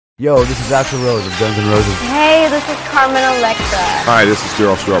Yo, this is Axl Rose of Guns N' Roses. Hey, this is Carmen Electra. Hi, this is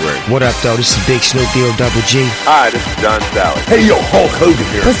Daryl Strawberry. What up, though? This is Big Snoop Double G. Hi, this is John Sally. Hey, yo, Hulk Hogan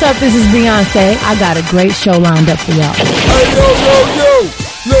here. What's up? This is Beyonce. I got a great show lined up for y'all. Hey, yo.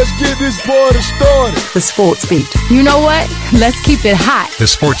 Let's get this party started. The Sports Beat. You know what? Let's keep it hot. The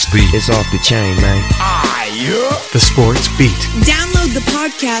Sports Beat. It's off the chain, man. Yeah. The Sports Beat. Download the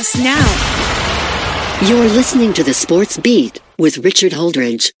podcast now. You're listening to The Sports Beat with Richard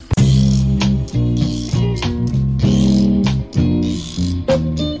Holdridge.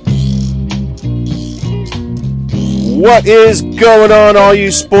 What is going on, all you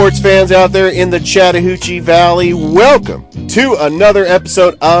sports fans out there in the Chattahoochee Valley? Welcome to another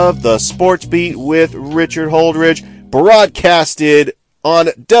episode of The Sports Beat with Richard Holdridge, broadcasted on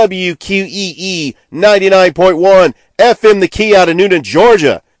WQEE 99.1 FM The Key out of Newton,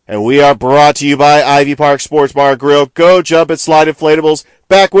 Georgia. And we are brought to you by Ivy Park Sports Bar Grill, Go Jump and Slide Inflatables,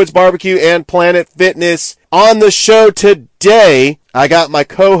 Backwoods Barbecue, and Planet Fitness. On the show today, I got my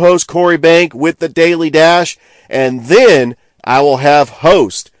co-host Corey Bank with the Daily Dash, and then I will have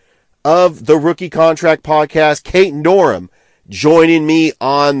host of the Rookie Contract Podcast, Kate Norum, joining me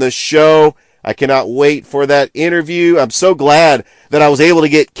on the show. I cannot wait for that interview. I'm so glad that I was able to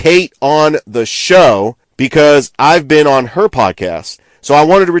get Kate on the show because I've been on her podcast. So I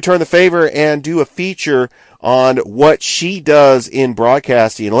wanted to return the favor and do a feature on what she does in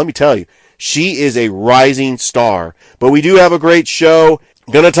broadcasting. And let me tell you, she is a rising star. But we do have a great show.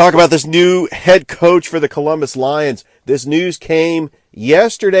 Going to talk about this new head coach for the Columbus Lions. This news came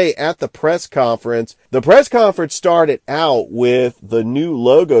yesterday at the press conference. The press conference started out with the new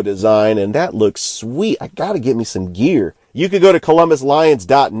logo design, and that looks sweet. I got to get me some gear. You could go to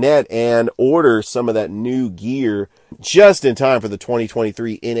columbuslions.net and order some of that new gear just in time for the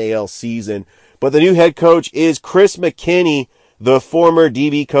 2023 NAL season. But the new head coach is Chris McKinney, the former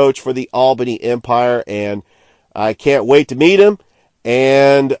DB coach for the Albany Empire, and I can't wait to meet him.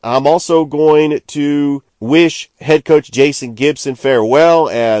 And I'm also going to wish head coach Jason Gibson farewell,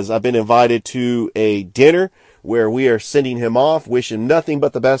 as I've been invited to a dinner where we are sending him off, wishing nothing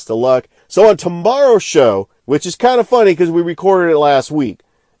but the best of luck. So on tomorrow's show, which is kind of funny because we recorded it last week,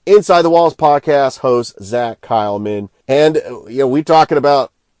 Inside the Walls podcast host Zach Kyleman. And, we're talking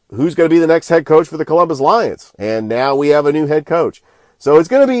about who's going to be the next head coach for the Columbus Lions. And now we have a new head coach. So it's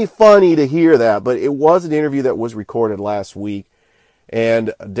going to be funny to hear that, but it was an interview that was recorded last week.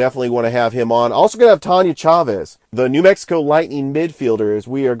 And definitely want to have him on. Also going to have Tanya Chavez, the New Mexico Lightning midfielder, as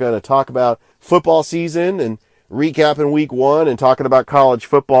we are going to talk about football season and recapping week one and talking about college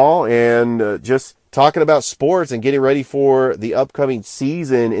football and just talking about sports and getting ready for the upcoming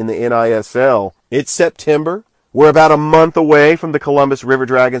season in the NISL. It's September. We're about a month away from the Columbus River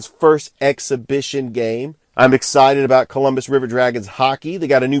Dragons' first exhibition game. I'm excited about Columbus River Dragons hockey. They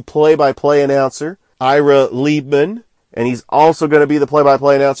got a new play-by-play announcer, Ira Liebman. And he's also going to be the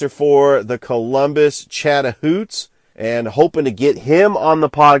play-by-play announcer for the Columbus Chattahoots, and hoping to get him on the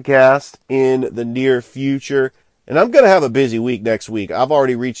podcast in the near future. And I'm going to have a busy week next week. I've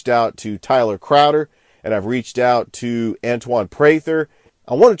already reached out to Tyler Crowder, and I've reached out to Antoine Prather.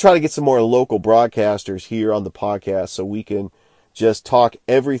 I want to try to get some more local broadcasters here on the podcast so we can just talk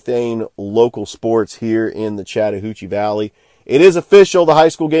everything local sports here in the Chattahoochee Valley. It is official. The high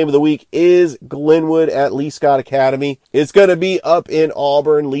school game of the week is Glenwood at Lee Scott Academy. It's going to be up in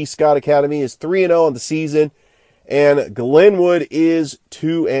Auburn. Lee Scott Academy is 3-0 on the season, and Glenwood is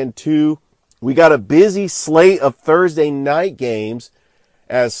 2-2. We got a busy slate of Thursday night games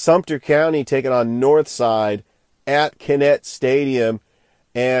as Sumter County taking on Northside at Kinnett Stadium,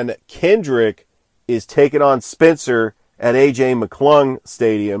 and Kendrick is taking on Spencer at A.J. McClung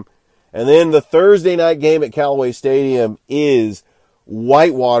Stadium. And then the Thursday night game at Callaway Stadium is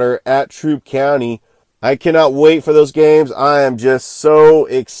Whitewater at Troup County. I cannot wait for those games. I am just so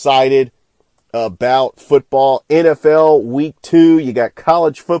excited about football. NFL Week 2. You got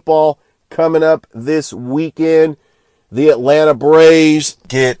college football coming up this weekend. The Atlanta Braves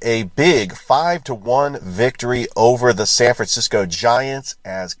get a big 5-1 victory over the San Francisco Giants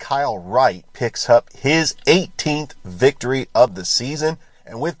as Kyle Wright picks up his 18th victory of the season.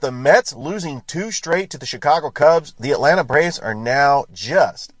 And with the Mets losing 2 straight to the Chicago Cubs, the Atlanta Braves are now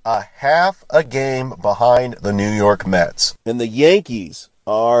just a half a game behind the New York Mets. And the Yankees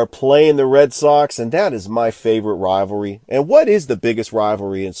are playing the Red Sox, and that is my favorite rivalry. And what is the biggest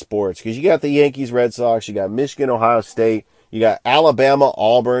rivalry in sports? Because you got the Yankees, Red Sox, you got Michigan, Ohio State, you got Alabama,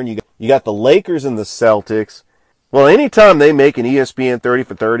 Auburn, you got the Lakers and the Celtics. Well, anytime they make an ESPN 30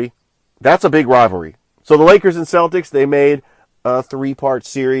 for 30, that's a big rivalry. So the Lakers and Celtics, they made a 3-part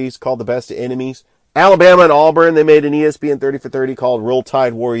series called The Best of Enemies. Alabama and Auburn, they made an ESPN 30 for 30 called Roll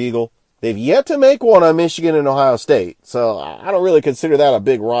Tide War Eagle. They've yet to make one on Michigan and Ohio State, so I don't really consider that a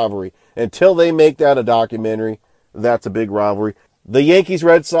big rivalry. Until they make that a documentary, that's a big rivalry. The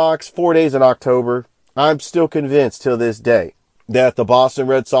Yankees-Red Sox, 4 days in October. I'm still convinced till this day that the Boston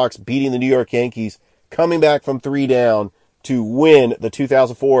Red Sox beating the New York Yankees, coming back from 3 down to win the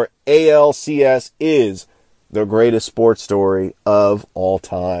 2004 ALCS is the greatest sports story of all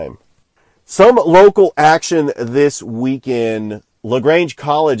time. Some local action this weekend. LaGrange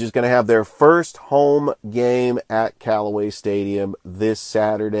College is going to have their first home game at Callaway Stadium this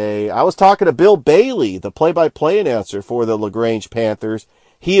Saturday. I was talking to Bill Bailey, the play-by-play announcer for the LaGrange Panthers.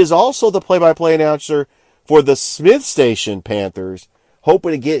 He is also the play-by-play announcer for the Smith Station Panthers.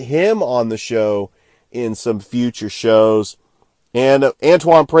 Hoping to get him on the show in some future shows. And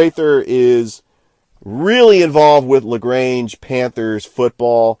Antoine Prather is really involved with LaGrange Panthers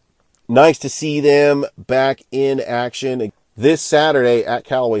football. Nice to see them back in action this Saturday at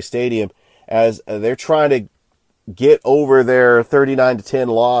Callaway Stadium as they're trying to get over their 39-10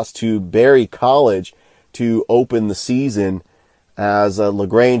 loss to Berry College to open the season, as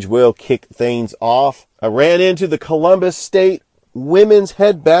LaGrange will kick things off. I ran into the Columbus State women's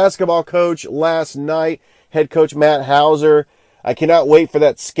head basketball coach last night, head coach Matt Hauser. I cannot wait for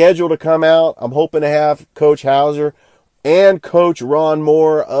that schedule to come out. I'm hoping to have Coach Hauser and Coach Ron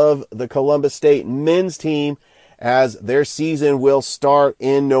Moore of the Columbus State men's team as their season will start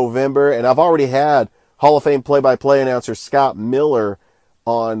in November. And I've already had Hall of Fame play-by-play announcer Scott Miller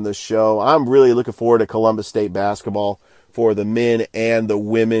on the show. I'm really looking forward to Columbus State basketball for the men and the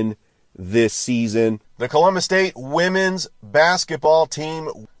women this season. The Columbus State women's basketball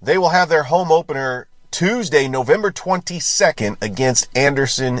team, they will have their home opener Tuesday, November 22nd against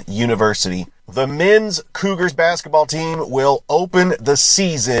Anderson University. The men's Cougars basketball team will open the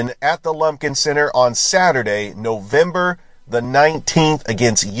season at the Lumpkin Center on Saturday, November the 19th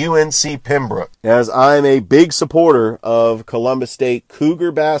against UNC Pembroke. As I'm a big supporter of Columbus State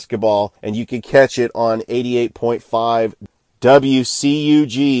Cougar basketball, and you can catch it on 88.5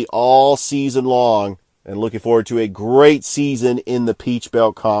 WCUG all season long, and looking forward to a great season in the Peach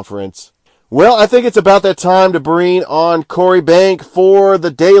Belt Conference. Well, I think it's about that time to bring on Corey Bank for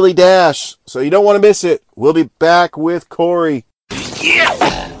the Daily Dash. So you don't want to miss it. We'll be back with Corey.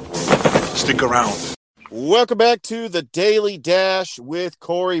 Yeah! Stick around. Welcome back to the Daily Dash with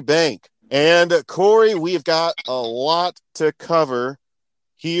Corey Bank. And Corey, we've got a lot to cover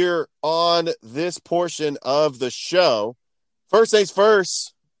here on this portion of the show. First things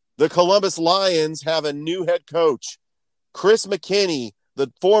first, the Columbus Lions have a new head coach, Chris McKinney, the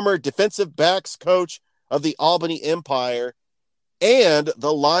former defensive backs coach of the Albany Empire, and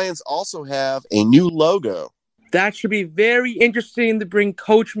the Lions also have a new logo. That should be very interesting to bring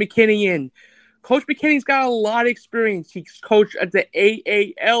Coach McKinney in. Coach McKinney's got a lot of experience. He's coached at the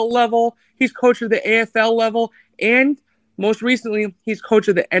AAL level, he's coached at the AFL level, and most recently, he's coached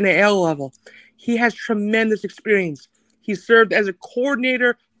at the NAL level. He has tremendous experience. He served as a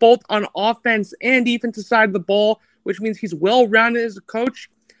coordinator both on offense and defensive side of the ball, which means he's well-rounded as a coach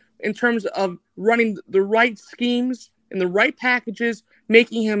in terms of running the right schemes and the right packages,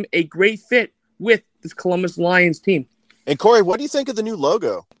 making him a great fit with this Columbus Lions team. And Corey, what do you think of the new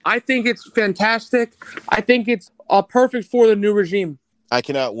logo? I think it's fantastic. I think it's perfect for the new regime. I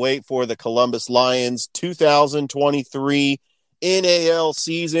cannot wait for the Columbus Lions 2023 NAL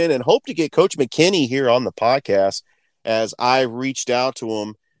season and hope to get Coach McKinney here on the podcast, as I reached out to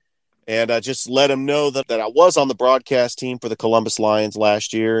him and I just let him know that I was on the broadcast team for the Columbus Lions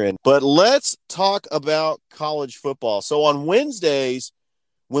last year. But let's talk about college football. So on Wednesdays,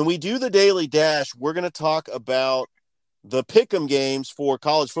 when we do the Daily Dash, we're going to talk about the pick'em games for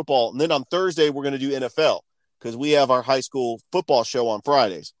college football. And then on Thursday, we're going to do NFL because we have our high school football show on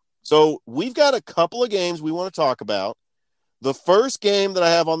Fridays. So we've got a couple of games we want to talk about. The first game that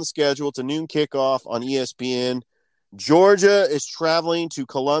I have on the schedule, it's a noon kickoff on ESPN. Georgia is traveling to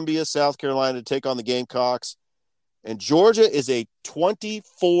Columbia, South Carolina to take on the Gamecocks. And Georgia is a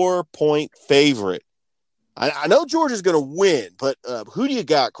 24-point favorite. I know Georgia's going to win, but who do you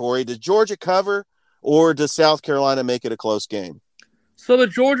got, Corey? Does Georgia cover or does South Carolina make it a close game? So the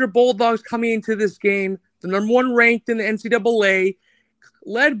Georgia Bulldogs coming into this game, the number one ranked in the NCAA,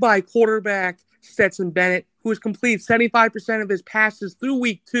 led by quarterback Stetson Bennett, who has completed 75% of his passes through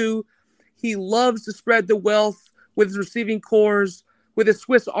week 2. He loves to spread the wealth with his receiving cores, with his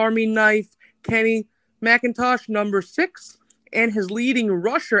Swiss Army knife, Kenny McIntosh, number 6, and his leading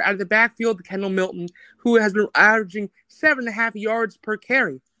rusher out of the backfield, Kendall Milton, who has been averaging 7.5 yards per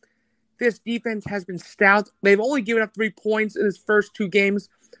carry. This defense has been stout. They've only given up 3 points in his first 2 games,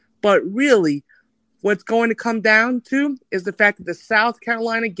 but really, What's going to come down to is the fact that the South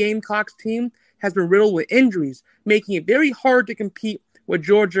Carolina Gamecocks team has been riddled with injuries, making it very hard to compete with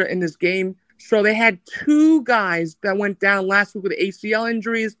Georgia in this game. So they had two guys that went down last week with ACL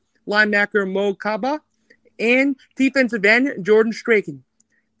injuries, linebacker Mo Kaba and defensive end Jordan Straken.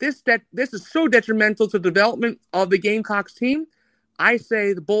 This is so detrimental to the development of the Gamecocks team. I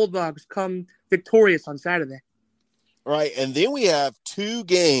say the Bulldogs come victorious on Saturday. All right, and then we have two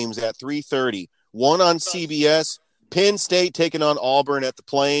games at 3:30. One on CBS, Penn State taking on Auburn at the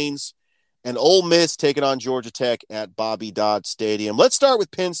Plains, and Ole Miss taking on Georgia Tech at Bobby Dodd Stadium. Let's start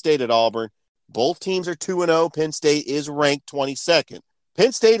with Penn State at Auburn. Both teams are 2-0. Penn State is ranked 22nd.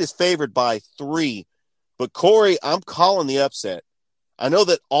 Penn State is favored by 3. But, Corey, I'm calling the upset. I know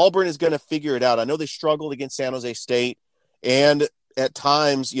that Auburn is going to figure it out. I know they struggled against San Jose State, and at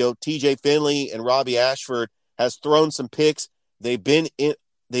times, TJ Finley and Robbie Ashford has thrown some picks. They've been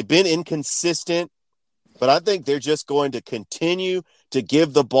inconsistent, but I think they're just going to continue to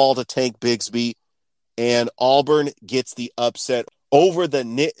give the ball to Tank Bigsby, and Auburn gets the upset over the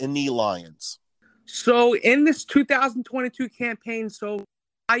Nittany Lions. So in this 2022 campaign,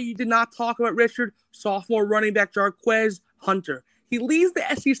 you did not talk about Richard, sophomore running back Jarquez Hunter. He leads the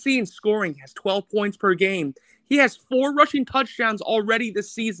SEC in scoring, has 12 points per game. He has 4 rushing touchdowns already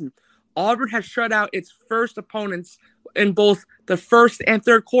this season. Auburn has shut out its first opponents in both the first and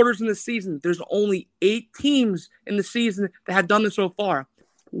third quarters in the season. There's only 8 teams in the season that have done this so far.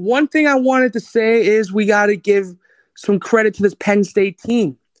 One thing I wanted to say is we got to give some credit to this Penn State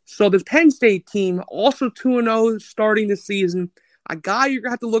team. So this Penn State team, also 2-0 starting this season. A guy you're going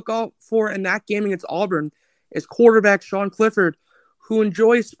to have to look out for in that game against Auburn is quarterback Sean Clifford, who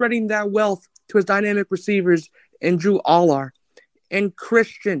enjoys spreading that wealth to his dynamic receivers in Drew Allar and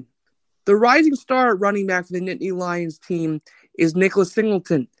Christian. The rising star running back for the Nittany Lions team is Nicholas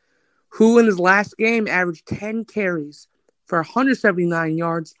Singleton, who in his last game averaged 10 carries for 179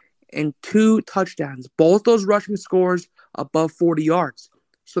 yards and 2 touchdowns. Both those rushing scores above 40 yards.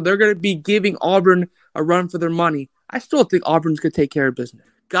 So they're going to be giving Auburn a run for their money. I still think Auburn's going to take care of business.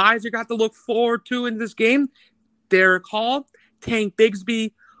 Guys you're going to have to look forward to in this game, Derek Hall, Tank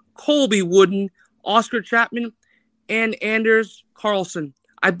Bigsby, Colby Wooden, Oscar Chapman, and Anders Carlson.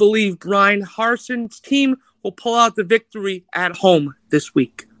 I believe Brian Harson's team will pull out the victory at home this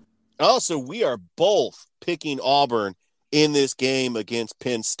week. Also, we are both picking Auburn in this game against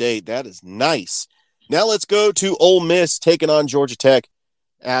Penn State. That is nice. Now let's go to Ole Miss taking on Georgia Tech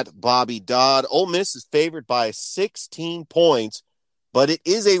at Bobby Dodd. Ole Miss is favored by 16 points, but it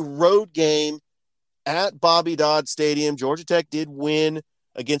is a road game at Bobby Dodd Stadium. Georgia Tech did win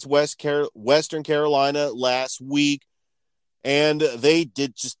against Western Carolina last week, and they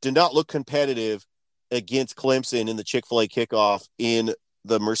did not look competitive against Clemson in the Chick-fil-A kickoff in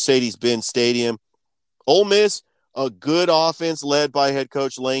the Mercedes-Benz Stadium. Ole Miss, a good offense led by head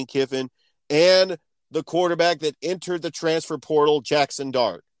coach Lane Kiffin and the quarterback that entered the transfer portal, Jackson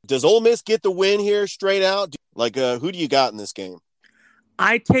Dart. Does Ole Miss get the win here straight out? Who do you got in this game?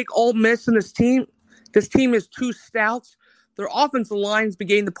 I take Ole Miss in this team. This team is too stout. Their offensive line's been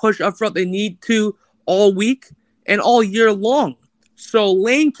getting the push up front they need to all week and all year long. So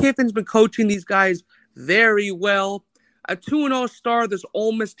Lane Kiffin's been coaching these guys very well. A 2-0 start, this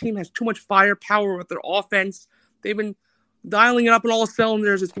Ole Miss team has too much firepower with their offense. They've been dialing it up in all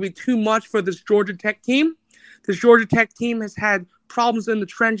cylinders. It's going to be too much for this Georgia Tech team. This Georgia Tech team has had problems in the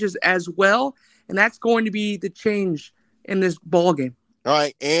trenches as well, and that's going to be the change in this ball game. All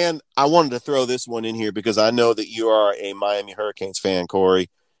right, and I wanted to throw this one in here because I know that you are a Miami Hurricanes fan, Corey.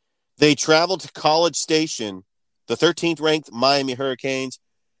 They traveled to College Station, the 13th-ranked Miami Hurricanes,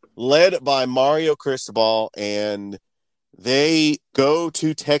 led by Mario Cristobal, and they go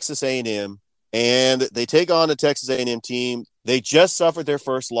to Texas A&M, and they take on a Texas A&M team. They just suffered their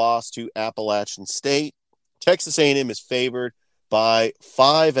first loss to Appalachian State. Texas A&M is favored by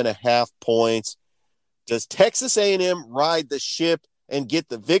 5.5 points. Does Texas A&M ride the ship and get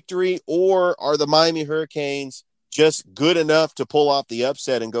the victory, or are the Miami Hurricanes just good enough to pull off the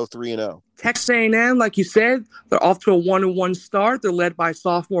upset and go 3-0? Texas A&M, like you said, they're off to a 1-1 start. They're led by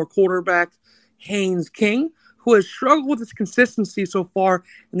sophomore quarterback Haynes King, who has struggled with his consistency so far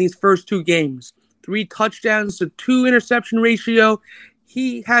in these first 2 games. 3 touchdowns to 2 interception ratio.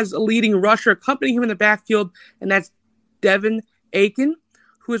 He has a leading rusher accompanying him in the backfield, and that's Devin Aiken,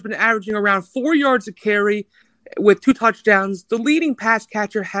 who has been averaging around 4 yards a carry with 2 touchdowns. The leading pass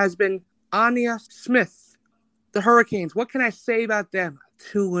catcher has been Anya Smith. The Hurricanes, what can I say about them?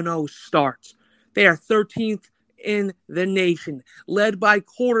 2-0 starts. They are 13th in the nation, led by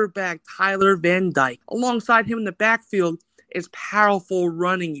quarterback Tyler Van Dyke. Alongside him in the backfield is powerful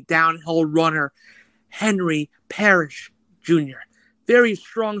running downhill runner Henry Parrish Jr. Very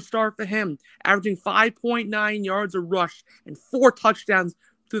strong start for him, averaging 5.9 yards a rush and 4 touchdowns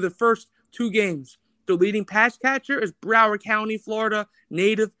through the first 2 games. The leading pass catcher is Broward County, Florida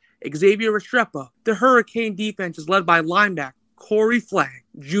native Xavier Restrepo. The Hurricane defense is led by linebacker Corey Flagg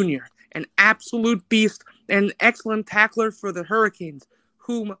Jr., an absolute beast and an excellent tackler for the Hurricanes,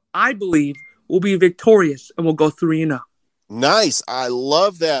 whom I believe will be victorious and will go 3-0. Nice. I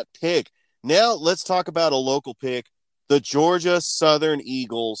love that pick. Now let's talk about a local pick, the Georgia Southern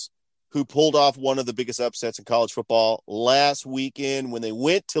Eagles, who pulled off one of the biggest upsets in college football last weekend when they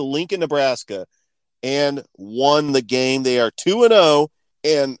went to Lincoln, Nebraska, and won the game. They are 2-0,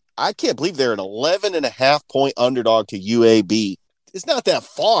 and I can't believe they're an 11.5-point underdog to UAB. It's not that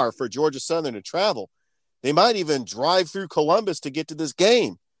far for Georgia Southern to travel. They might even drive through Columbus to get to this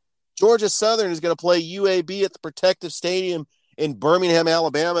game. Georgia Southern is going to play UAB at the Protective Stadium in Birmingham,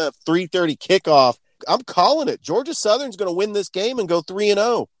 Alabama at 3:30 kickoff. I'm calling it. Georgia Southern's going to win this game and go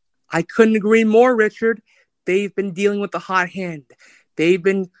 3-0. I couldn't agree more, Richard. They've been dealing with the hot hand. They've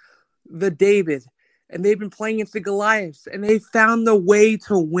been the David, and they've been playing against the Goliaths, and they found the way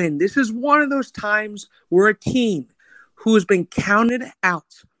to win. This is one of those times where a team who has been counted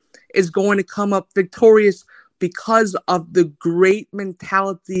out is going to come up victorious because of the great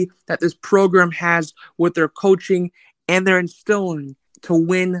mentality that this program has with their coaching and their instilling to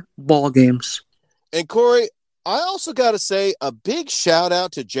win ball games. And Corey, I also got to say a big shout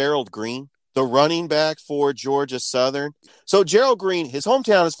out to Gerald Green, the running back for Georgia Southern. So Gerald Green, his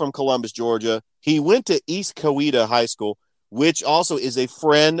hometown is from Columbus, Georgia. He went to East Coweta High School, which also is a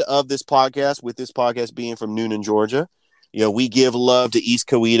friend of this podcast, with this podcast being from Noonan, Georgia. You know, we give love to East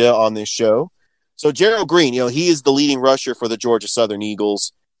Coweta on this show. So Gerald Green, he is the leading rusher for the Georgia Southern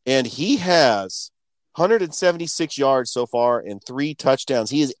Eagles, and he has 176 yards so far and 3 touchdowns.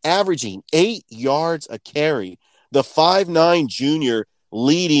 He is averaging 8 yards a carry. The 5'9" junior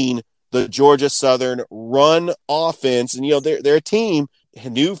leading the Georgia Southern run offense. And, they're a team.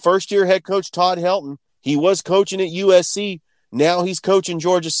 New first-year head coach Todd Helton. He was coaching at USC. Now he's coaching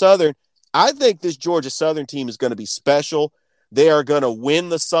Georgia Southern. I think this Georgia Southern team is going to be special. They are going to win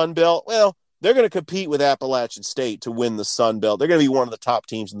the Sun Belt. Well, they're going to compete with Appalachian State to win the Sun Belt. They're going to be one of the top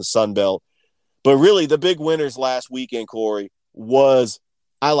teams in the Sun Belt. But really, the big winners last weekend, Corey, was,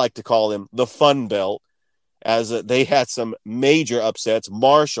 I like to call them, the Fun Belt, as they had some major upsets.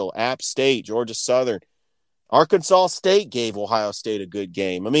 Marshall, App State, Georgia Southern. Arkansas State gave Ohio State a good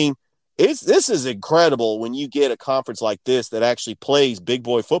game. I mean, this is incredible when you get a conference like this that actually plays big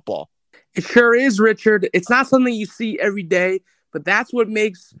boy football. It sure is, Richard. It's not something you see every day, but that's what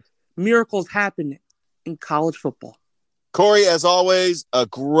makes miracles happen in college football. Corey, as always, a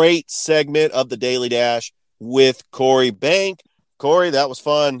great segment of the Daily Dash with Corey Bank. Corey, that was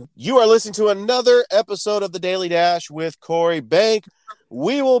fun. You are listening to another episode of the Daily Dash with Corey Bank.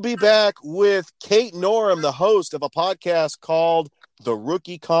 We will be back with Kate Norum, the host of a podcast called The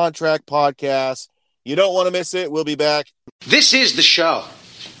Rookie Contract Podcast. You don't want to miss it. We'll be back. This is the show,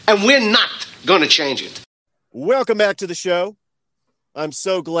 and we're not going to change it. Welcome back to the show. I'm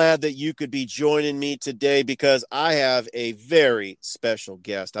so glad that you could be joining me today because I have a very special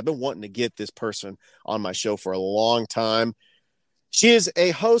guest. I've been wanting to get this person on my show for a long time. She is a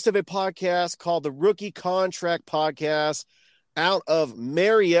host of a podcast called the Rookie Contract Podcast out of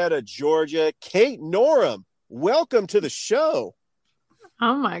Marietta, Georgia. Kate Norum, welcome to the show.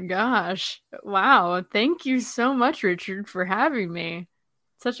 Oh my gosh. Wow. Thank you so much, Richard, for having me.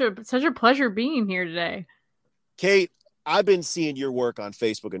 Such a pleasure being here today. Kate, I've been seeing your work on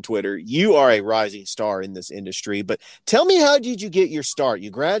Facebook and Twitter. You are a rising star in this industry, but tell me, how did you get your start? You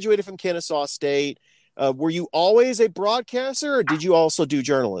graduated from Kennesaw State. Were you always a broadcaster, or did you also do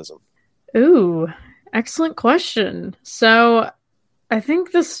journalism? Ooh, excellent question. So I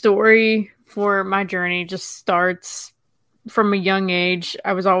think the story for my journey just starts from a young age.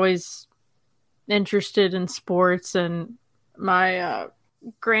 I was always interested in sports, and my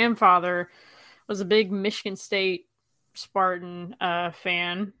grandfather was a big Michigan State Spartan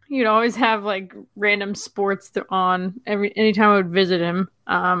fan. He'd always have like random sports on anytime I would visit him.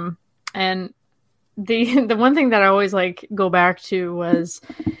 And the one thing that I always like go back to was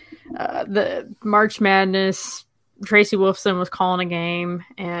the March Madness. Tracy Wolfson was calling a game,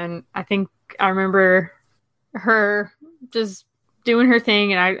 and I think I remember her just doing her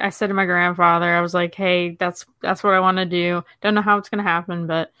thing. And I said to my grandfather, I was like, "Hey, that's what I want to do. Don't know how it's going to happen,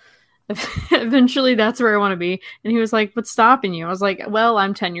 but eventually that's where I want to be." And he was like, "What's stopping you?" I was like, "Well,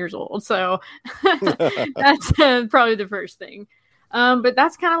 I'm 10 years old." So that's probably the first thing. But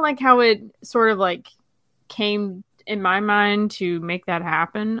that's kind of like how it sort of like came in my mind to make that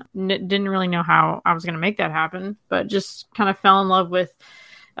happen. Didn't really know how I was going to make that happen, but just kind of fell in love with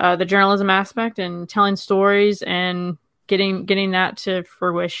the journalism aspect and telling stories and getting that to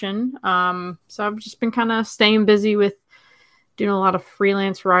fruition. So I've just been kind of staying busy with doing a lot of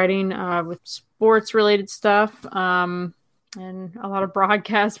freelance writing with sports related stuff and a lot of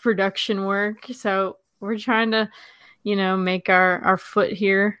broadcast production work. So we're trying to, make our foot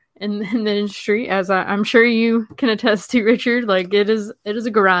here in the industry, as I'm sure you can attest to, Richard. Like it is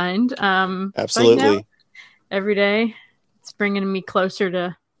a grind. Absolutely. Every day it's bringing me closer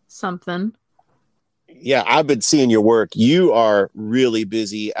to something. Yeah, I've been seeing your work. You are really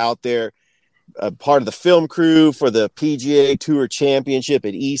busy out there. Part of the film crew for the PGA Tour Championship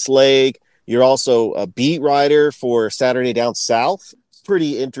at East Lake. You're also a beat writer for Saturday Down South.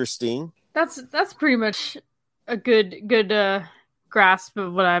 Pretty interesting. That's pretty much a good grasp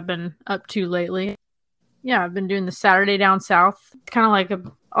of what I've been up to lately. Yeah, I've been doing the Saturday Down South. It's kind of like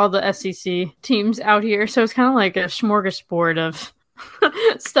all the SEC teams out here, so it's kind of like a smorgasbord of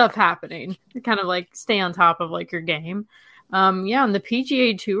stuff happening. You kind of like stay on top of like your game. And the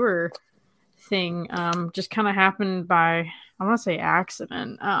PGA Tour thing just kind of happened by, I want to say,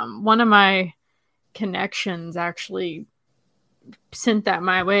 accident. One of my connections actually sent that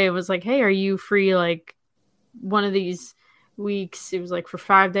my way. It was like, hey, are you free like one of these weeks? It was like for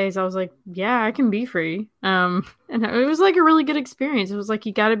 5 days. I was like, yeah, I can be free. And it was like a really good experience. It was like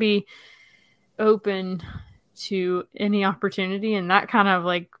you got to be open to any opportunity, and that kind of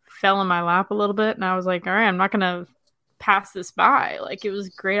like fell in my lap a little bit, and I was like, all right, I'm not gonna pass this by. Like it was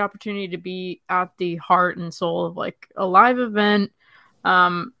a great opportunity to be at the heart and soul of like a live event,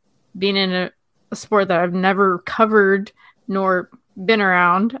 being in a sport that I've never covered nor been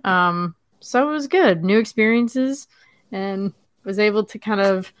around. So it was good, new experiences, and was able to kind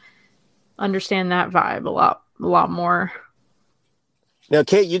of understand that vibe a lot more. Now,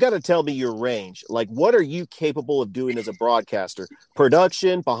 Kate, you got to tell me your range. Like, what are you capable of doing as a broadcaster?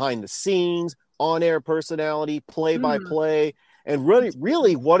 Production, behind the scenes, on-air personality, play-by-play, and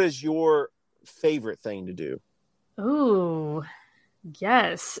really, what is your favorite thing to do? Ooh,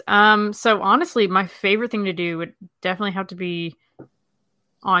 yes. So honestly, my favorite thing to do would definitely have to be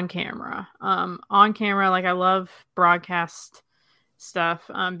on camera. On camera, like I love broadcast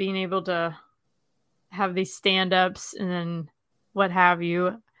stuff. Being able to have these stand-ups and then what have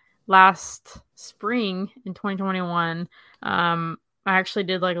you. Last spring in 2021, I actually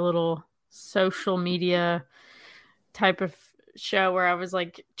did like a little social media type of show where I was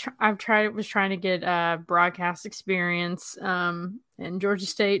like, was trying to get broadcast experience. And Georgia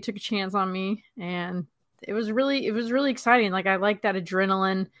State took a chance on me, and it was really exciting. Like I like that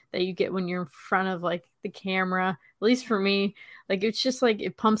adrenaline that you get when you're in front of like the camera. At least for me, like it's just like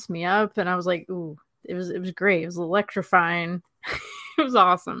it pumps me up, and I was like, ooh, it was great. It was electrifying. It was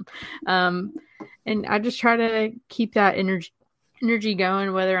awesome. And I just try to keep that energy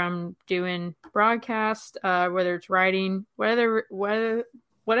going, whether I'm doing broadcast, whether it's writing, whatever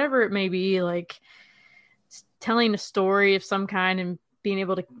it may be, like telling a story of some kind and being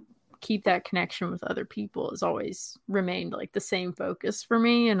able to keep that connection with other people has always remained like the same focus for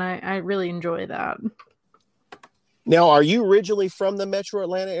me. And I really enjoy that. Now, are you originally from the Metro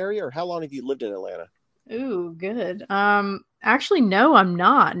Atlanta area, or how long have you lived in Atlanta? Ooh, good. Actually, no, I'm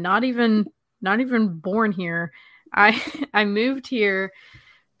not. Not even born here. I moved here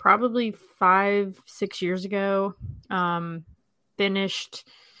probably 5-6 years ago. Finished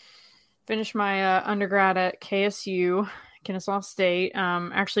my undergrad at KSU, Kennesaw State.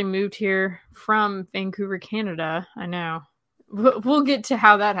 Actually moved here from Vancouver, Canada. I know. We'll get to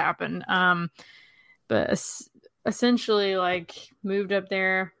how that happened. But essentially, like, moved up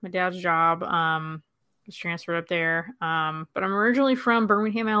there. My dad's job. Was transferred up there. But I'm originally from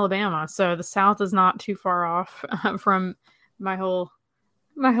Birmingham, Alabama, so the South is not too far off from my whole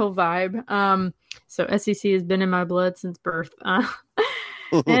vibe. So SEC has been in my blood since birth.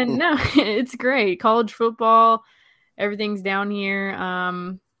 And no, it's great. College football, everything's down here.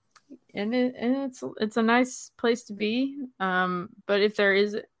 And it's a nice place to be. But if there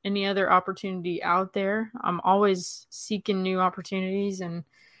is any other opportunity out there, I'm always seeking new opportunities and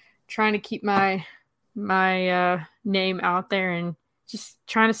trying to keep my name out there and just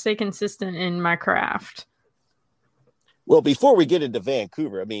trying to stay consistent in my craft. Well, before we get into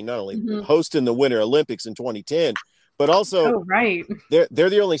Vancouver, I mean, not only hosting the Winter Olympics in 2010, but also they're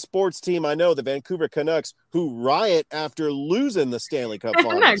the only sports team I know, the Vancouver Canucks, who riot after losing the Stanley Cup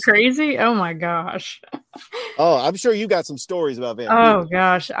Finals. Isn't that crazy? Oh my gosh. Oh, I'm sure you got some stories about Vancouver. Oh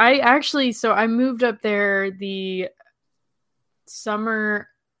gosh. I moved up there the summer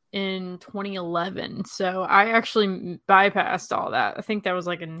in 2011. So I actually bypassed all that. I think that was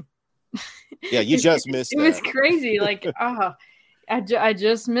like an Yeah, you just missed it. It was crazy. Like, I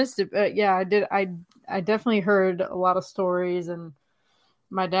just missed it. But yeah, I did. I definitely heard a lot of stories, and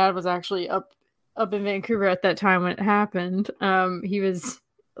my dad was actually up in Vancouver at that time when it happened. He was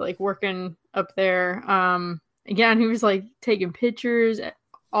like working up there. Again, he was like taking pictures,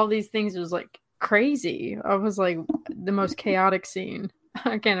 all these things. It was like crazy. I was like the most chaotic scene.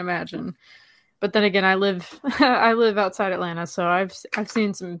 I can't imagine. But then again, I live outside Atlanta, so I've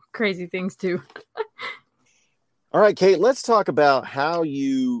seen some crazy things too. All right, Kate, let's talk about how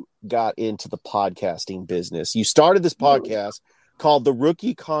you got into the podcasting business. You started this podcast called the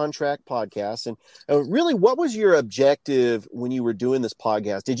Rookie Contract Podcast. And really, what was your objective when you were doing this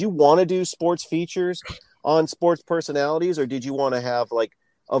podcast? Did you want to do sports features on sports personalities, or did you want to have like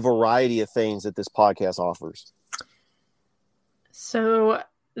a variety of things that this podcast offers? So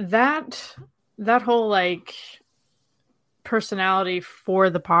that whole like personality for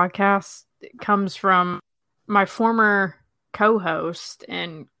the podcast comes from my former co-host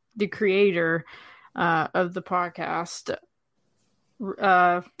and the creator of the podcast.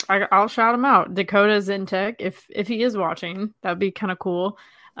 I'll shout him out. Dakota Zintek, if he is watching, that'd be kind of cool.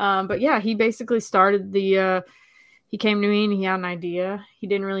 But yeah, he basically started he came to me and he had an idea. He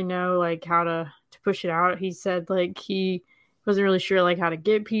didn't really know like how to push it out. He said like he wasn't really sure like how to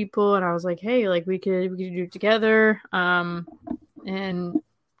get people, and I was like, hey, like we could do it together, and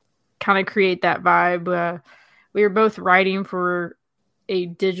kind of create that vibe. We were both writing for a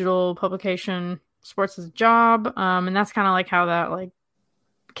digital publication, Sports is a Job, and that's kind of like how that like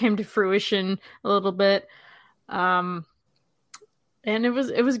came to fruition a little bit. And it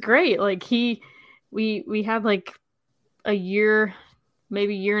was great. Like we had like a year,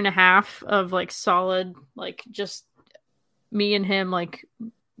 maybe year and a half of like solid, like just me and him like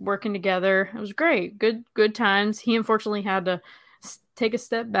working together. It was great. Good times. He unfortunately had to take a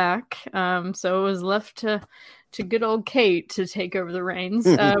step back. So it was left to good old Kate to take over the reins,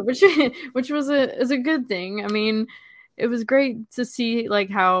 which was a good thing. I mean, it was great to see like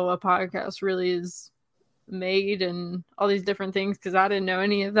how a podcast really is made and all these different things, because I didn't know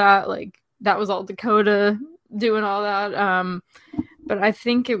any of that. Like that was all Dakota doing all that. But I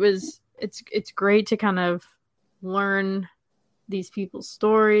think it's great to kind of learn these people's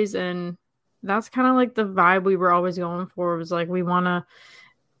stories, and that's kind of like the vibe we were always going for. It was like we want to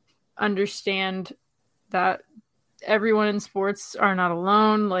understand that everyone in sports are not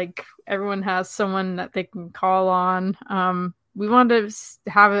alone. Like everyone has someone that they can call on. We wanted to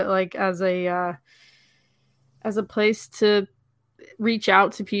have it like as a place to reach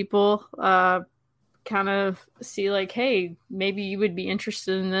out to people, kind of see like, hey, maybe you would be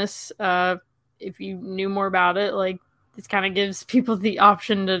interested in this. If you knew more about it, like this kind of gives people the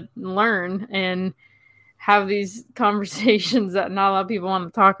option to learn and have these conversations that not a lot of people want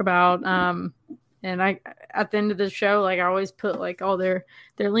to talk about. And I, at the end of the show, like I always put like all their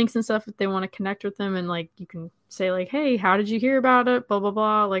links and stuff if they want to connect with them. And like, you can say like, hey, how did you hear about it? Blah, blah,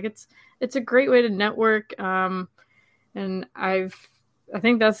 blah. Like it's a great way to network. And I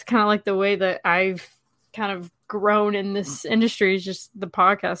think that's kind of like the way that I've kind of grown in this industry, is just the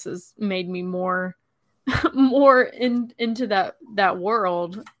podcast has made me more into that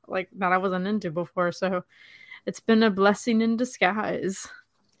world like that I wasn't into before. So it's been a blessing in disguise.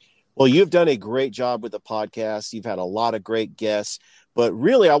 Well, you've done a great job with the podcast. You've had a lot of great guests, but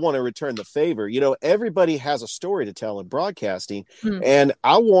really I want to return the favor. You know, everybody has a story to tell in broadcasting, and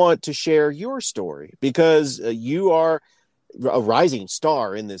I want to share your story because you are a rising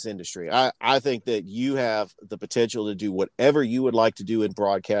star in this industry. I think that you have the potential to do whatever you would like to do in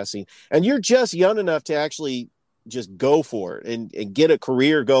broadcasting, and you're just young enough to actually just go for it and get a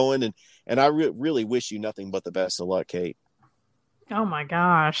career going. And I really wish you nothing but the best of luck, Kate. Oh my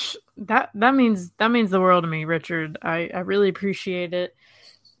gosh. That means the world to me, Richard. I really appreciate it.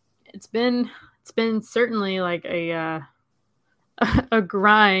 It's been certainly like a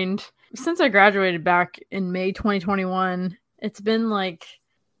grind since I graduated back in May 2021. It's been like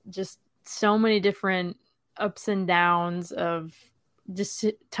just so many different ups and downs of just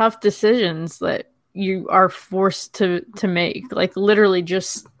tough decisions that you are forced to make. Like literally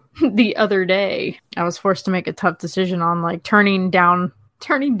just the other day, I was forced to make a tough decision on like turning down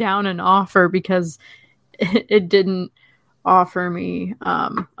an offer because it didn't offer me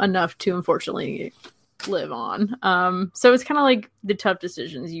enough to unfortunately live on. So it's kind of like the tough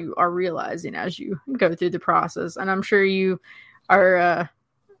decisions you are realizing as you go through the process, and I'm sure you are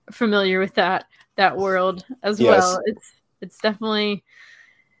familiar with that world as well. It's definitely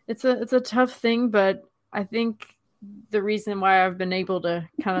it's a tough thing, but I think the reason why I've been able to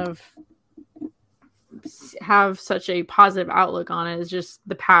kind of have such a positive outlook on it is just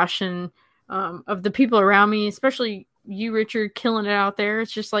the passion of the people around me, especially you, Richard, killing it out there.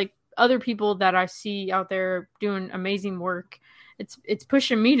 It's just like other people that I see out there doing amazing work. It's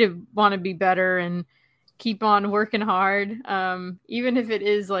pushing me to want to be better and keep on working hard. Even if it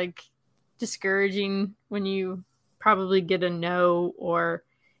is like discouraging when you probably get a no or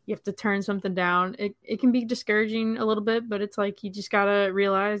you have to turn something down. It can be discouraging a little bit, but it's like you just gotta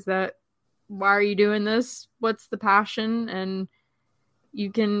realize that why are you doing this? What's the passion? And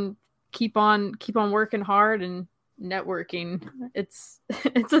you can keep on working hard and networking. It's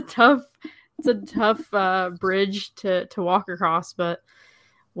a tough bridge to walk across, but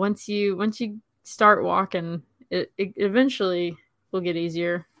once you start walking, it eventually will get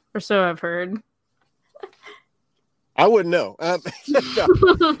easier, or so I've heard. I wouldn't know.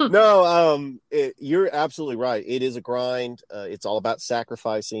 You're absolutely right. It is a grind. It's all about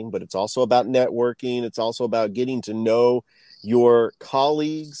sacrificing, but it's also about networking. It's also about getting to know your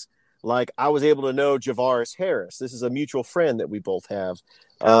colleagues. Like I was able to know Javaris Harris. This is a mutual friend that we both have.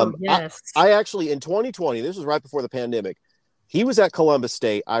 Yes. I actually, in 2020, this was right before the pandemic, he was at Columbus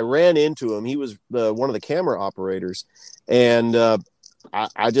State. I ran into him. He was one of the camera operators. And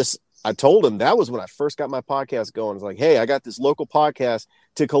I told him that was when I first got my podcast going. It's like, hey, I got this local podcast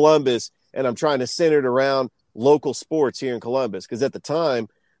to Columbus, and I'm trying to center it around local sports here in Columbus. Because at the time,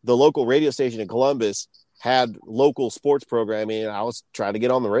 the local radio station in Columbus had local sports programming, and I was trying to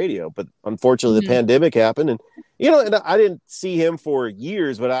get on the radio. But unfortunately, the pandemic happened. And, and I didn't see him for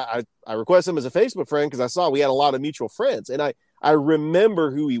years, but I requested him as a Facebook friend because I saw we had a lot of mutual friends. And I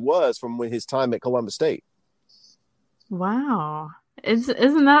remember who he was from his time at Columbus State. Wow.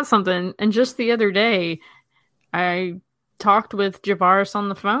 Isn't that something? And just the other day, I talked with Javaris on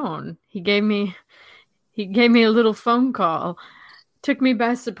the phone. He gave me a little phone call. Took me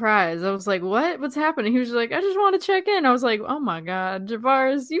by surprise. I was like, what? What's happening? He was like, I just want to check in. I was like, oh my God,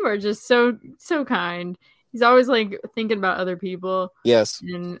 Javaris, you are just so kind. He's always like thinking about other people. Yes.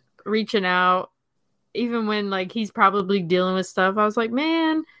 And reaching out. Even when like he's probably dealing with stuff. I was like,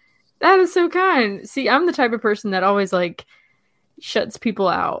 man, that is so kind. See, I'm the type of person that always like shuts people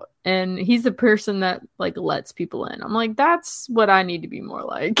out, and he's the person that like lets people in. I'm like, that's what I need to be more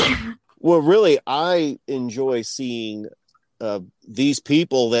like. Well, really, I enjoy seeing these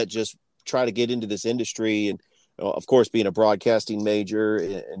people that just try to get into this industry, and of course, being a broadcasting major,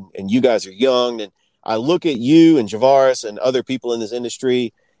 and you guys are young, and I look at you and Javaris and other people in this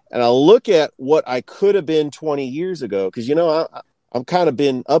industry, and I look at what I could have been 20 years ago, because I'm kind of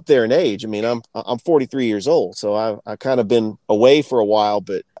been up there in age. I mean, I'm 43 years old, so I kind of been away for a while,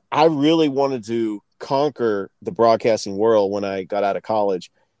 but I really wanted to conquer the broadcasting world when I got out of college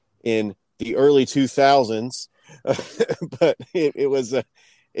in the early 2000s. But it was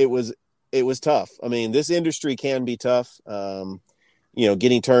tough. I mean, this industry can be tough.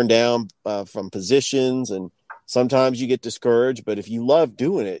 Getting turned down from positions, and sometimes you get discouraged. But if you love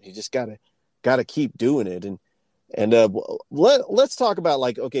doing it, you just gotta keep doing it. And let's talk about,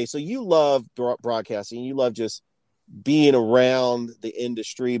 like, okay, so you love broadcasting, you love just being around the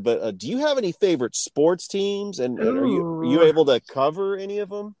industry, but do you have any favorite sports teams, and are you able to cover any of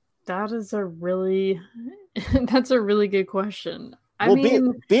them? That is that's a really good question.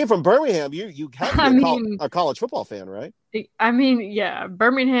 Being from Birmingham, you have to be a college football fan, right? I mean, yeah,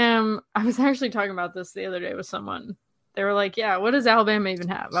 Birmingham. I was actually talking about this the other day with someone. They were like, yeah, what does Alabama even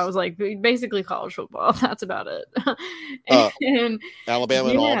have? I was like, basically college football. That's about it. And Alabama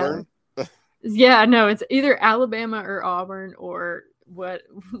and Auburn? Yeah, no, it's either Alabama or Auburn or what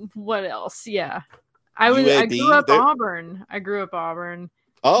else? Yeah. I grew up Auburn.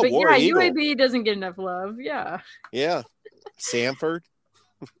 Oh, but War yeah, Eagle. UAB doesn't get enough love. Yeah. Yeah. Sanford.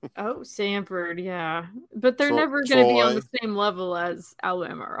 Oh, Sanford, yeah. But they're never going to be on the same level as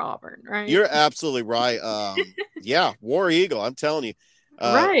Alabama or Auburn, right? You're absolutely right. Yeah, War Eagle, I'm telling you.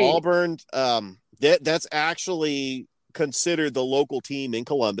 Right. Auburn, that's actually considered the local team in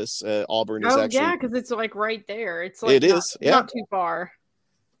Columbus. Auburn is actually... yeah, because it's like right there. It's like not too far.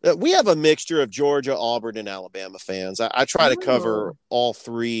 We have a mixture of Georgia, Auburn, and Alabama fans. I try to cover all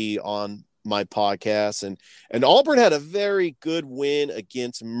three on my podcast, and Auburn had a very good win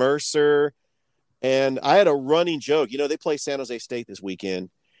against Mercer, and I had a running joke. They play San Jose State this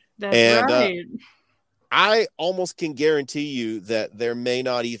weekend. That's right. I almost can guarantee you that there may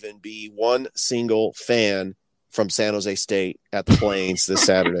not even be one single fan from San Jose State at the Plains this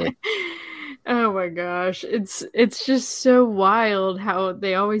Saturday. Oh my gosh, it's just so wild how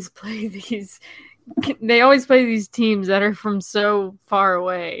they always play these teams that are from so far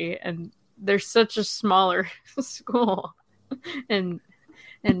away, and they're such a smaller school and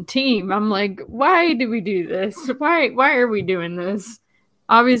team. I'm like, why do we do this? Why are we doing this?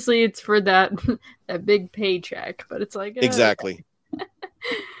 Obviously, it's for that big paycheck, but it's like exactly.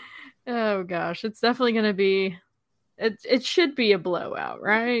 Oh gosh, it's definitely going to be. It should be a blowout,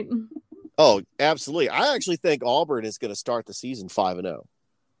 right? Oh, absolutely. I actually think Auburn is going to start the season 5-0.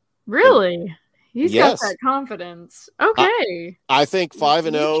 Really? He's yes. got that confidence. Okay. I think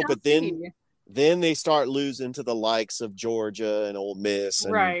 5-0, but then they start losing to the likes of Georgia and Ole Miss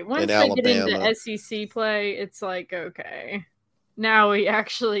and, right. Once and they Alabama. get into SEC play, it's like, okay, now we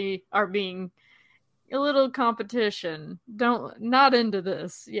actually are being a little competition. Not into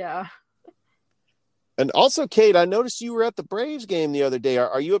this. Yeah. And also, Kate, I noticed you were at the Braves game the other day.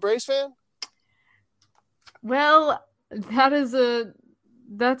 Are you a Braves fan? Well, that's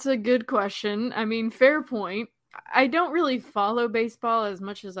a good question. I mean, fair point. I don't really follow baseball as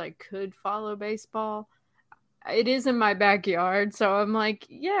much as I could follow baseball. It is in my backyard, so I'm like,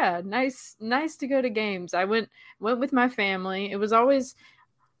 yeah, nice to go to games. I went with my family. It was always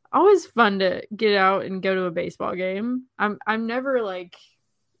fun to get out and go to a baseball game. I'm never like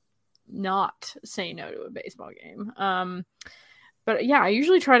not say no to a baseball game. But yeah, I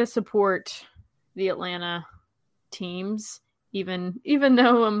usually try to support the Atlanta teams, even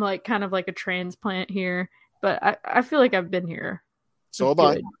though I'm like kind of like a transplant here. But I feel like I've been here. So am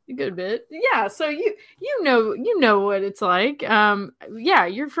I. A good bit. Yeah, so you know what it's like. Yeah,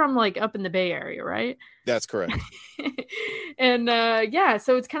 you're from like up in the Bay Area, right? That's correct. And yeah,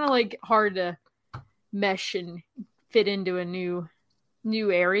 so it's kind of like hard to mesh and fit into a new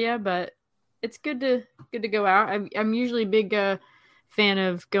area, but it's good to go out. I'm usually a big fan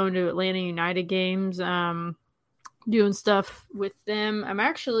of going to Atlanta United games, doing stuff with them. I'm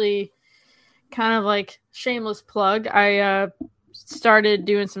actually kind of like shameless plug. I started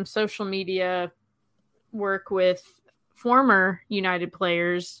doing some social media work with former United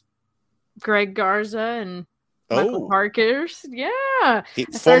players, Greg Garza and Michael Parkhurst. Yeah, I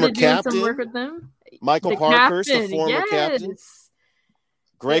started doing some work with them. Michael Parkhurst, the former captain.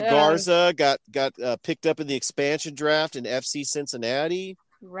 Greg Garza got picked up in the expansion draft in FC Cincinnati.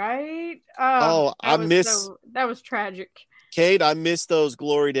 Right. That was tragic. Kate, I miss those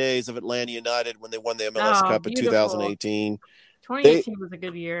glory days of Atlanta United when they won the MLS Cup in 2018. 2018 was a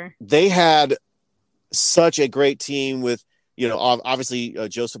good year. They had such a great team with, obviously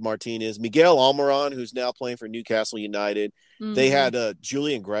Joseph Martinez, Miguel Almiron, who's now playing for Newcastle United. Mm-hmm. They had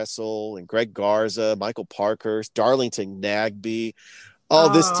Julian Gressel and Greg Garza, Michael Parkhurst, Darlington Nagbe.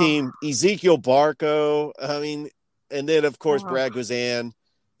 This team, Ezekiel Barco. I mean, and then, of course, Brad Guzan,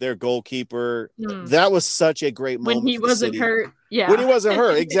 their goalkeeper. That was such a great moment. When he wasn't hurt. Yeah. When he wasn't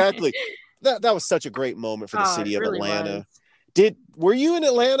hurt. Exactly. That was such a great moment for the city of Atlanta. Were you in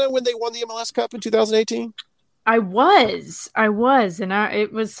Atlanta when they won the MLS Cup in 2018? I was. And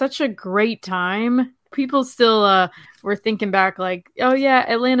it was such a great time. People still were thinking back like, oh yeah,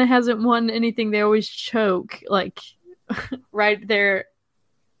 Atlanta hasn't won anything. They always choke. Like right there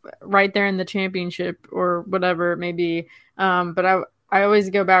in the championship or whatever it may be. But I always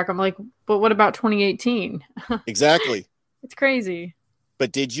go back. I'm like, but what about 2018? Exactly. It's crazy.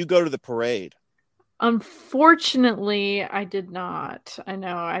 But did you go to the parade? Unfortunately, I did not. I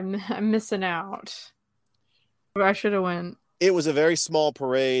know I'm missing out. I should have went. It was a very small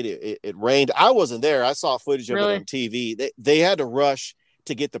parade. It rained. I wasn't there. I saw footage of it on TV. They had to rush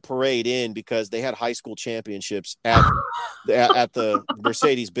to get the parade in because they had high school championships at the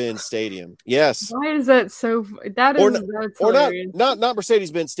Mercedes-Benz Stadium. Yes. Why is that so? That's hilarious. Not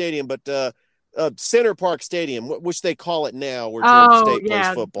Mercedes-Benz Stadium, but Center Park Stadium, which they call it now, where Georgia State plays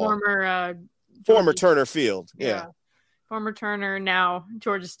football. Former Turner Field. Yeah. Former Turner, now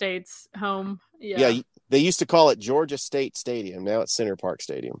Georgia State's home. Yeah. They used to call it Georgia State Stadium. Now it's Center Park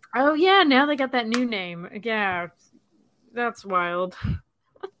Stadium. Oh yeah, now they got that new name. Yeah. That's wild.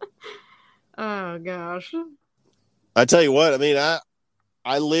 Oh gosh. I tell you what, I mean,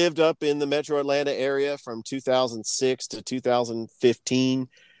 I lived up in the Metro Atlanta area from 2006 to 2015.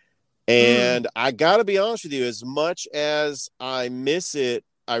 And I got to be honest with you, as much as I miss it,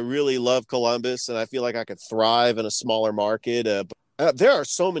 I really love Columbus, and I feel like I could thrive in a smaller market. There are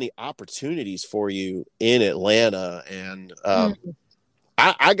so many opportunities for you in Atlanta. And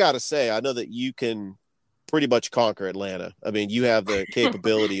I got to say, I know that you can pretty much conquer Atlanta. I mean, you have the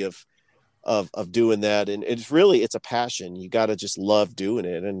capability of doing that. And it's a passion. You got to just love doing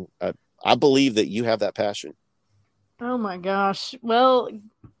it. And I believe that you have that passion. Oh my gosh. Well,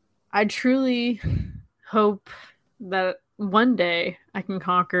 I truly hope that one day I can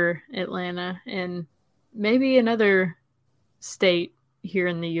conquer Atlanta and maybe another state here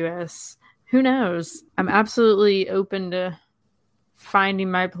in the U.S. who knows? I'm absolutely open to finding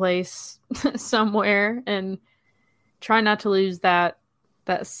my place somewhere and try not to lose that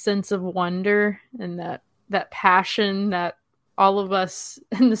sense of wonder and that passion that all of us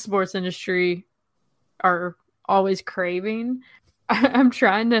in the sports industry are always craving. I'm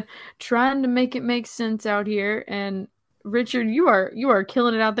trying to make it make sense out here. And Richard, you are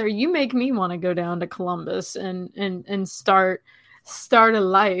killing it out there. You make me want to go down to Columbus and start a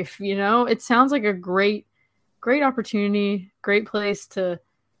life. You know, it sounds like a great opportunity, great place to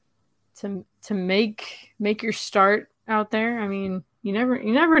make your start out there. I mean, you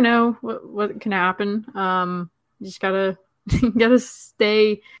never know what can happen. You just gotta you gotta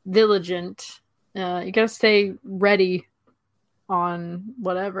stay vigilant. You gotta stay ready on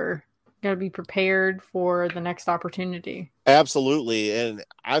whatever. You gotta be prepared for the next opportunity. Absolutely. And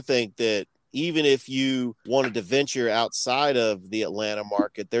I think that even if you wanted to venture outside of the Atlanta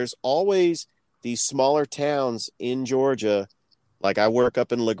market, there's always these smaller towns in Georgia. Like I work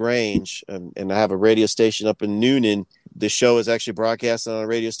up in LaGrange and I have a radio station up in Noonan. The show is actually broadcasted on a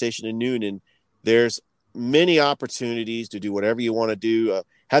radio station in Noonan. There's many opportunities to do whatever you want to do.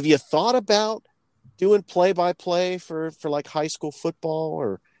 Have you thought about doing play-by-play for like high school football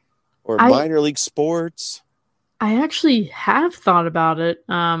or minor league sports? I actually have thought about it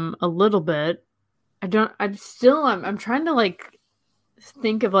a little bit. I'm trying to like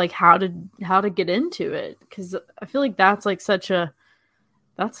think of like how to get into it, because I feel like that's such a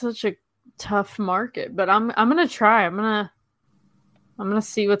tough market. But I'm gonna try. I'm gonna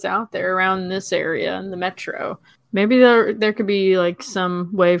see what's out there around this area in the metro. Maybe there could be like some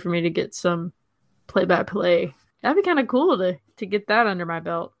way for me to get some play-by-play. That'd be kind of cool to get that under my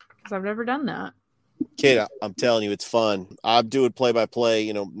belt, because I've never done that. Kid, I'm telling you, it's fun. I'm doing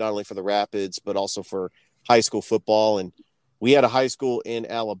play-by-play, not only for the Rapids, but also for high school football. And we had a high school in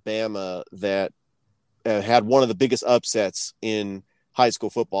Alabama that had one of the biggest upsets in high school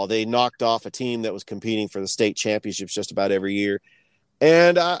football. They knocked off a team that was competing for the state championships just about every year.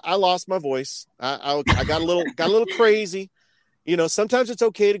 And I lost my voice. I got a little crazy. Sometimes it's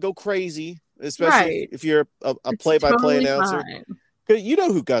okay to go crazy, especially if you're a play-by-play totally announcer. Because you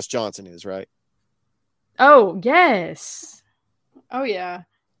know who Gus Johnson is, right? Oh, yes. Oh, yeah.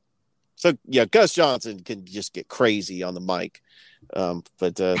 So, yeah, Gus Johnson can just get crazy on the mic.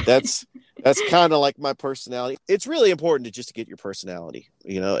 But that's kind of like my personality. It's really important to get your personality,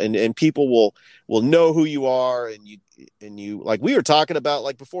 and people will know who you are. And you like we were talking about,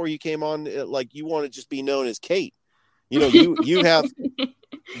 like before you came on, like you want to just be known as Kate. You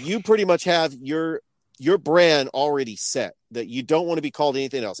pretty much have your brand already set, that you don't want to be called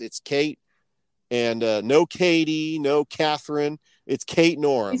anything else. It's Kate. And no Katie, no Catherine. It's Kate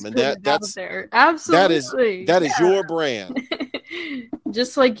Norm, and that's there. Absolutely that is your brand.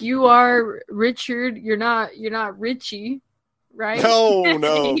 Just like you are, Richard. You're not Richie, right? No,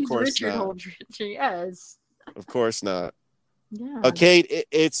 of course Richard not. Holdridge, yes. Of course not. Yeah. Kate,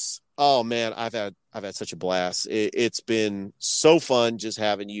 it's oh man, I've had such a blast. It's been so fun just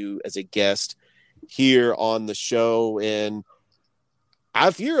having you as a guest here on the show, and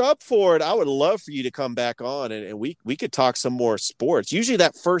if you're up for it, I would love for you to come back on and we could talk some more sports. Usually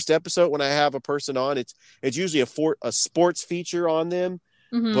that first episode when I have a person on, it's usually a sports feature on them.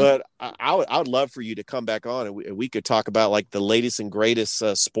 Mm-hmm. But I would love for you to come back on and we could talk about like the latest and greatest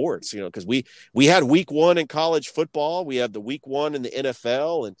sports, because we had week 1 in college football. We have the week 1 in the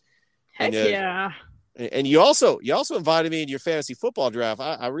NFL yeah. And you also invited me in your fantasy football draft.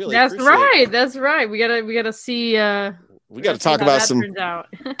 I really appreciate it. That's right. We gotta see. We got to talk about some. Got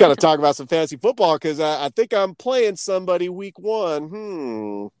to talk about some fantasy football, because I think I'm playing somebody week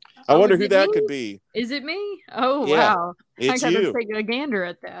 1. I wonder who that could be. Is it me? Oh yeah, wow! It's I gotta you. take a gander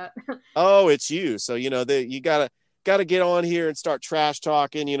at that. Oh, it's you. So you gotta get on here and start trash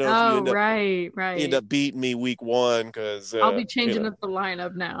talking. If you end up beating me week 1, because I'll be changing up the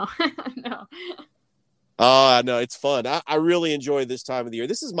lineup now. No. Oh, no, it's fun. I really enjoy this time of the year.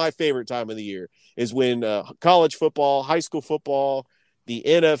 This is my favorite time of the year, is when college football, high school football, the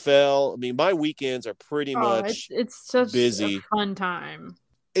NFL. I mean, my weekends are pretty much it's such busy. A fun time.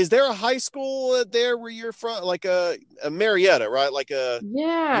 Is there a high school there where you're from, like a Marietta, right?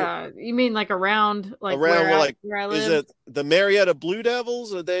 Yeah, you mean like around where I live? Is it the Marietta Blue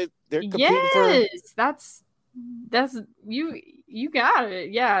Devils? Are they're competing for? Yes, that's you got it.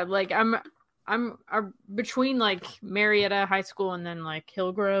 Yeah, like I'm between like Marietta High School and then like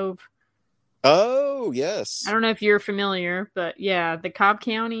Hillgrove. Oh, yes. I don't know if you're familiar, but yeah, the Cobb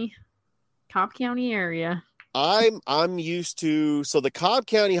County area. I'm used to, so the Cobb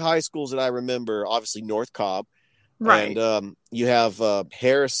County high schools that I remember, obviously North Cobb, Right. And you have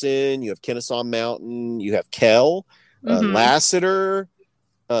Harrison, you have Kennesaw Mountain, you have Kell, Lassiter,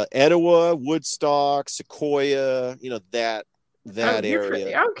 Etowah, Woodstock, Sequoia, that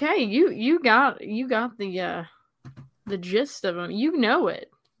area. Okay, you got the gist of them. You know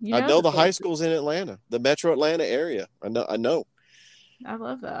it. I know the high schools in Atlanta, the Metro Atlanta area. I know. I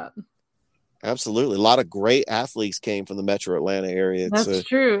love that. Absolutely. A lot of great athletes came from the Metro Atlanta area. That's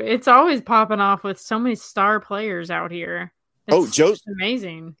true. It's always popping off with so many star players out here. It's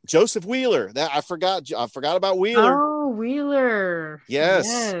amazing. Joseph Wheeler. That I forgot about Wheeler. Oh, Wheeler.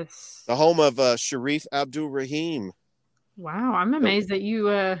 Yes. The home of Sharif Abdul Rahim. Wow, I'm amazed that you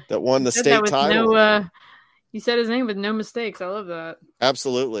that won the state title. You said his name with no mistakes. I love that.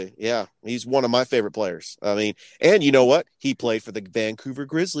 Absolutely. Yeah. He's one of my favorite players. I mean, and you know what? He played for the Vancouver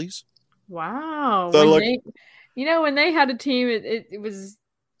Grizzlies. Wow. So when they had a team, it was,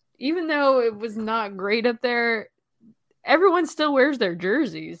 even though it was not great up there, everyone still wears their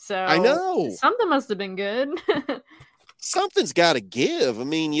jerseys. So I know. Something must have been good. Something's got to give. I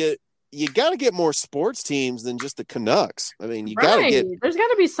mean, you got to get more sports teams than just the Canucks. I mean, there's got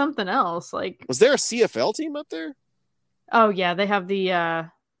to be something else. Like, was there a CFL team up there? Oh yeah, they have the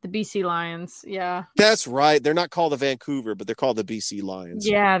BC Lions. Yeah, that's right. They're not called the Vancouver, but they're called the BC Lions.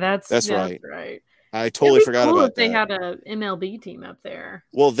 Yeah, that's right. Right. I totally forgot about that. They had a MLB team up there.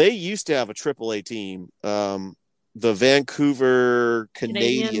 Well, they used to have a AAA team. The Vancouver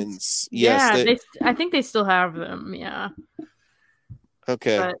Canadians. Yes, I think they still have them. Yeah.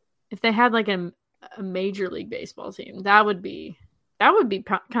 Okay. But if they had like a major league baseball team, that would be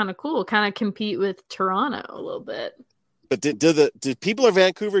kind of cool. Kind of compete with Toronto a little bit. But did people of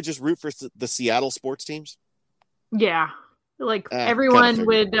Vancouver just root for the Seattle sports teams? Yeah, like everyone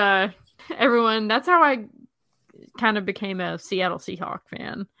would. Everyone. That's how I kind of became a Seattle Seahawks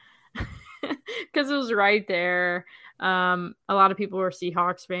fan because it was right there. A lot of people were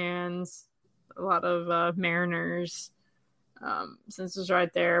Seahawks fans. A lot of Mariners. Since it was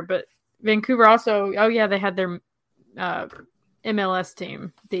right there, but Vancouver also. Oh yeah, they had their MLS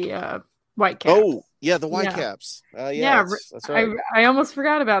team, the Whitecaps. Oh yeah, the Whitecaps. That's right. I almost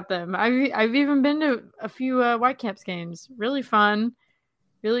forgot about them. I've even been to a few Whitecaps games. Really fun,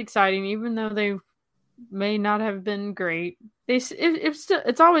 really exciting. Even though they may not have been great,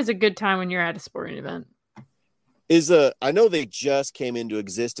 it's always a good time when you're at a sporting event. I know they just came into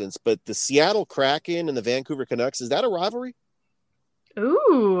existence, but the Seattle Kraken and the Vancouver Canucks, is that a rivalry?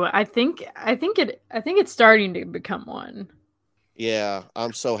 Ooh, I think it's starting to become one. Yeah,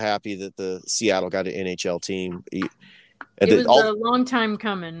 I'm so happy that the Seattle got an NHL team. It was a long time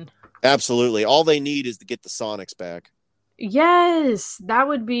coming. Absolutely. All they need is to get the Sonics back. Yes, that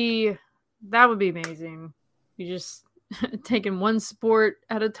would be amazing. You just taking one sport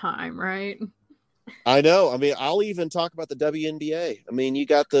at a time, right? I know. I mean, I'll even talk about the WNBA. I mean, you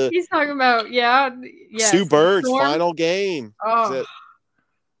got he's talking about Sue Bird's final game.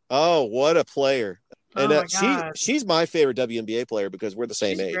 Oh, what a player. And she's my favorite WNBA player because we're the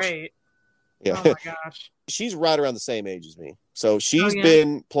same age. Great. Yeah. Oh my gosh. She's right around the same age as me. So she's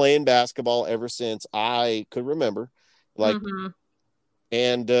been playing basketball ever since I could remember.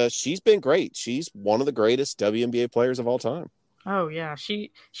 And she's been great. She's one of the greatest WNBA players of all time. Oh yeah.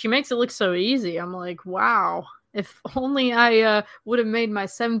 She makes it look so easy. I'm like, wow. If only I would have made my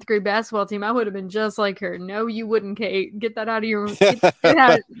 7th grade basketball team, I would have been just like her. No, you wouldn't, Kate. Get that out of your get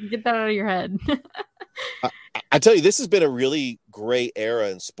that out of your head. I tell you, this has been a really great era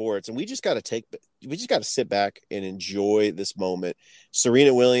in sports, and we just got to sit back and enjoy this moment.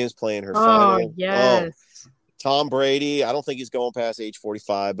 Serena Williams playing her final. Yes. Tom Brady. I don't think he's going past age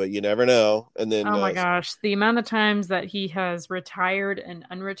 45, but you never know. And then, oh my gosh, the amount of times that he has retired and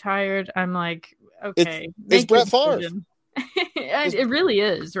unretired, I'm like, okay, it's Brett Favre. It really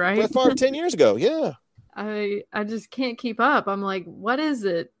is, right? Brett Favre 10 years ago, yeah. I just can't keep up. I'm like, what is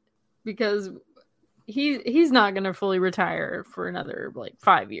it? Because he's not going to fully retire for another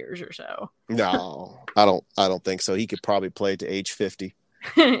 5 years or so. No, I don't think so. He could probably play to age 50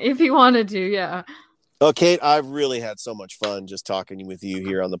 if he wanted to. Yeah. Well, Kate, I've really had so much fun just talking with you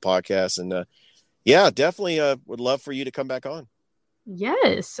here on the podcast, and definitely would love for you to come back on.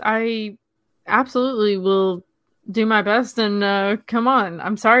 Yes, I absolutely will do my best and come on.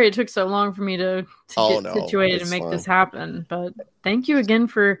 I'm sorry it took so long for me to get situated and make this happen, but thank you again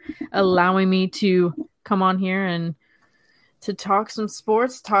for allowing me to come on here and to talk some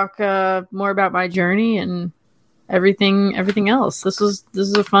sports, talk more about my journey and everything else. This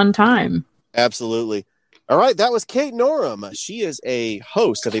is a fun time. Absolutely. All right, that was Kate Norum. She is a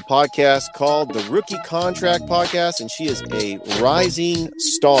host of a podcast called the Rookie Contract Podcast, and she is a rising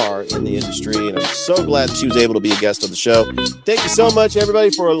star in the industry, and I'm so glad that she was able to be a guest on the show. Thank you so much,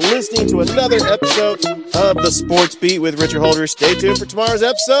 everybody, for listening to another episode of The Sports Beat with Richard Holdridge. Stay tuned for tomorrow's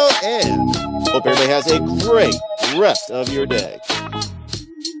episode, and hope everybody has a great rest of your day.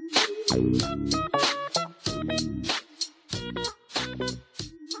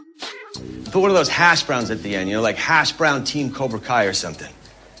 Put one of those hash browns at the end, like hash brown Team Cobra Kai or something.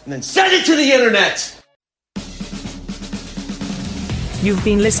 And then send it to the internet! You've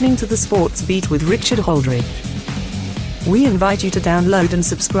been listening to The Sports Beat with Richard Holdridge. We invite you to download and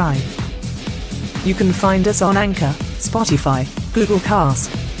subscribe. You can find us on Anchor, Spotify, Google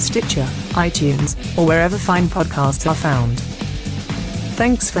Cast, Stitcher, iTunes, or wherever fine podcasts are found.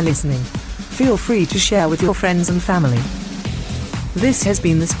 Thanks for listening. Feel free to share with your friends and family. This has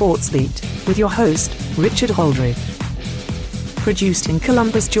been The Sports Beat, with your host, Richard Holdridge. Produced in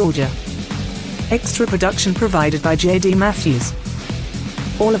Columbus, Georgia. Extra production provided by J.D. Matthews.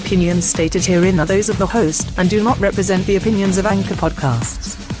 All opinions stated herein are those of the host and do not represent the opinions of Anchor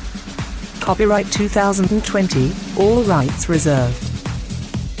Podcasts. Copyright 2020, all rights reserved.